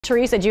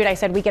Teresa Giudice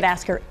said we could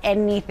ask her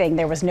anything.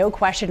 There was no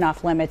question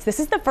off limits. This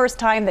is the first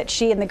time that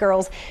she and the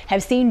girls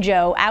have seen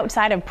Joe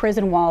outside of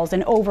prison walls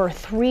in over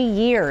 3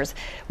 years.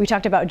 We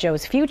talked about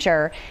Joe's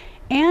future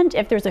and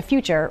if there's a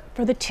future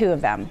for the two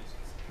of them.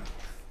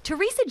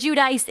 Teresa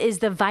Giudice is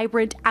the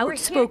vibrant,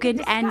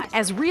 outspoken, and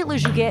as real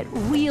as you get,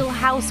 real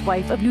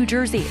housewife of New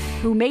Jersey,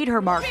 who made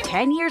her mark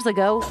 10 years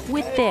ago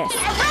with this.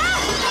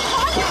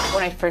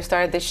 When I first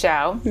started the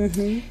show,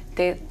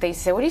 they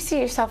said, "What do you see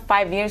yourself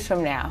 5 years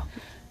from now?"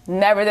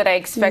 Never did I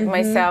expect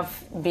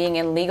myself being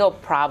in legal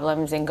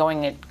problems and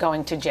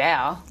going to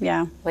jail.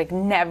 Yeah. Like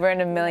never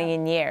in a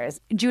million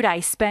years.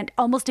 Giudice spent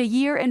almost a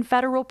year in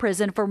federal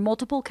prison for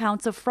multiple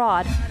counts of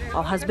fraud,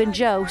 while husband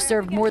Joe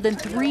served more than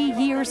 3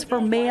 years for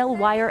mail,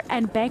 wire,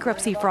 and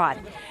bankruptcy fraud.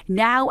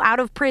 Now out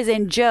of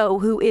prison, Joe,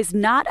 who is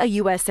not a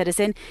U.S.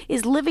 citizen,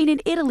 is living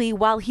in Italy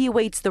while he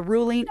awaits the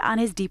ruling on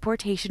his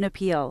deportation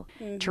appeal.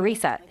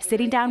 Teresa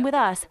sitting down with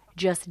us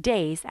just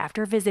days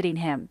after visiting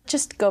him.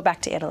 Just go back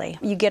to Italy.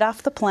 You get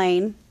off the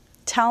plane.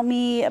 Tell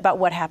me about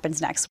what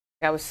happens next.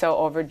 I was so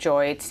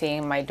overjoyed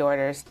seeing my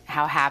daughters,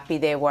 how happy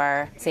they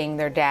were, seeing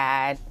their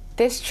dad.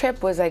 This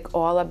trip was like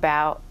all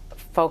about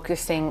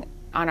focusing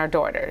on our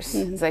daughters.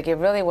 It's like it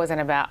really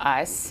wasn't about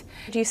us.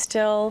 Do you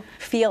still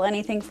feel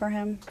anything for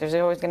him? There's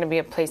always going to be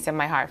a place in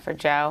my heart for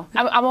Joe.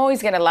 I'm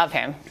always going to love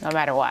him, no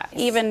matter what.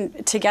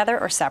 Even together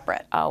or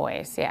separate?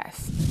 Always,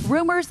 yes.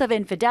 Rumors of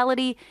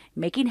infidelity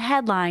making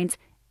headlines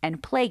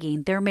and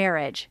plaguing their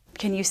marriage.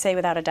 Can you say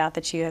without a doubt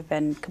that you have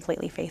been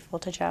completely faithful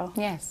to Joe?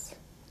 Yes.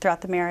 Throughout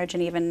the marriage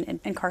and even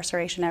in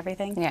incarceration,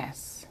 everything?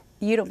 Yes.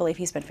 You don't believe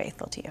he's been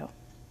faithful to you?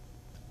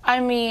 I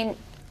mean...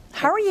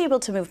 How are you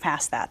able to move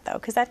past that, though?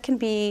 Because that can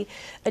be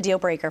a deal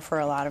breaker for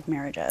a lot of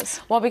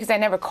marriages. Well, because I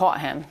never caught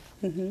him.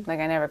 Like,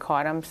 I never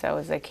caught him, so it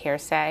was like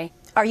hearsay.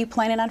 Are you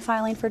planning on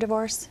filing for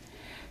divorce?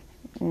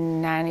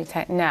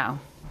 No.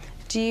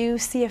 Do you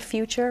see a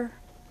future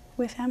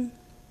with him?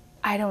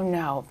 I don't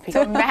know.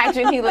 Because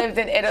imagine he lived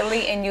in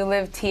Italy and you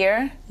lived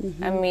here.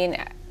 I mean,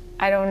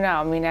 I don't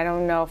know. I mean, I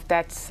don't know if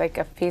that's like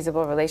a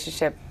feasible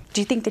relationship.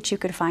 Do you think that you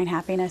could find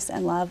happiness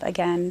and love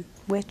again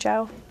with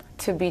Joe?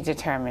 To be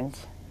determined.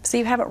 So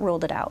you haven't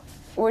ruled it out?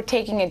 We're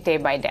taking it day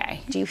by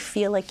day. Do you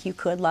feel like you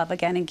could love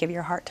again and give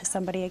your heart to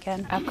somebody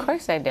again? Of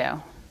course I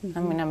do. I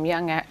mean, I'm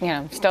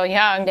young, still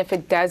young. If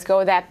it does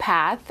go that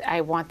path,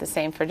 I want the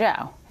same for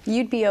Joe.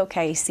 You'd be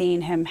okay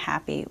seeing him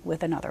happy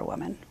with another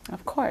woman?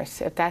 Of course,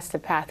 if that's the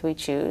path we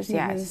choose,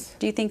 yes.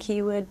 Do you think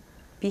he would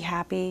be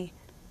happy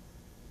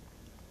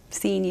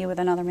seeing you with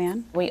another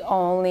man? We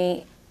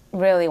only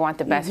really want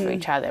the best for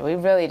each other. We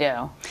really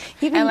do.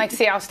 And like,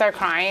 see, I'll start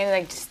crying,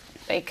 like,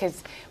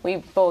 because we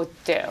both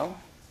do.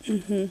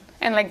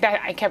 And like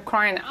that, I kept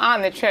crying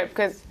on the trip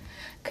because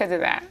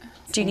of that.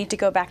 Do you need to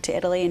go back to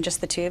Italy and just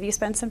the two of you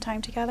spend some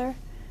time together?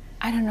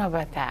 I don't know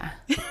about that.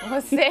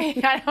 We'll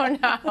see. I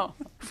don't know.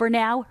 For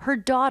now, her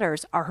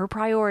daughters are her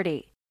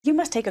priority. You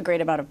must take a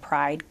great amount of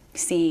pride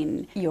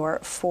seeing your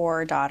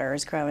 4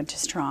 daughters grow into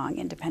strong,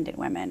 independent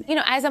women. You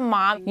know, as a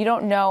mom, you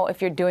don't know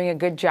if you're doing a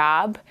good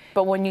job,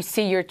 but when you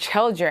see your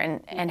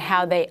children and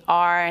how they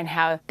are and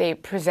how they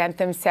present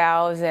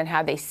themselves and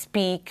how they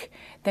speak,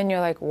 then you're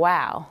like,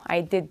 wow,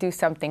 I did do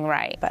something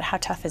right. But how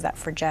tough is that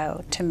for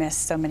Joe to miss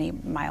so many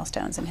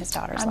milestones in his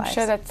daughter's lives? I'm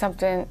sure that's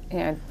something,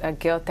 a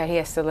guilt that he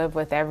has to live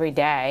with every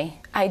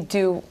day. I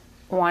do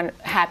want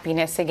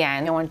happiness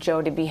again. I want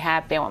Joe to be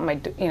happy. I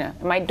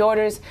want my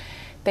daughters,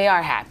 they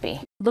are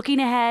happy. Looking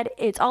ahead,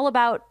 it's all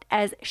about,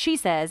 as she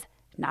says,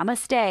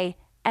 namaste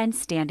and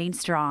standing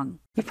strong.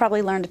 You've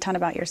probably learned a ton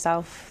about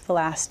yourself the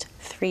last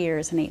 3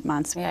 years and 8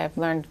 months. Yeah, I've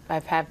learned,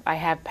 I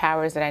have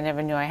powers that I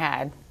never knew I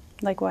had.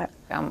 Like what?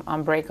 I'm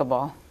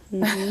unbreakable.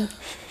 I'm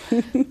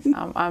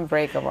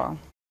unbreakable.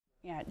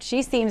 Yeah,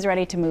 she seems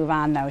ready to move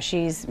on, though.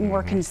 She's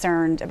more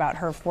concerned about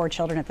her 4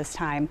 children at this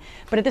time.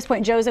 But at this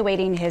point, Joe's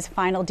awaiting his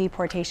final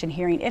deportation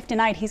hearing. If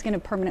denied, he's going to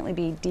permanently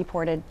be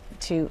deported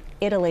to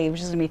Italy,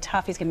 which is going to be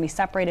tough. He's going to be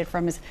separated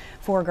from his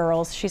 4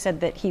 girls. She said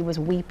that he was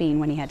weeping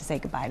when he had to say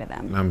goodbye to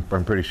them.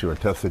 I'm pretty sure a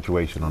tough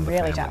situation on the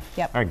family. Really tough,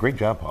 yep. All right, great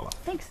job, Paula.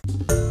 Thanks.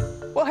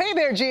 Well, hey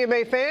there,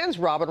 GMA fans.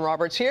 Robin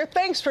Roberts here.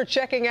 Thanks for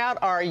checking out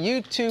our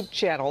YouTube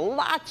channel.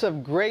 Lots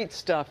of great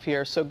stuff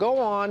here. So go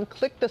on,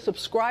 click the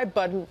subscribe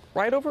button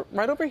right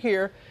over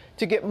here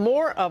to get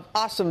more of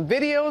awesome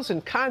videos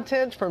and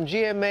content from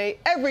GMA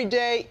every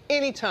day,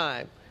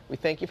 anytime. We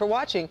thank you for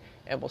watching,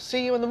 and we'll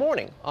see you in the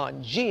morning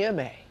on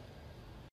GMA.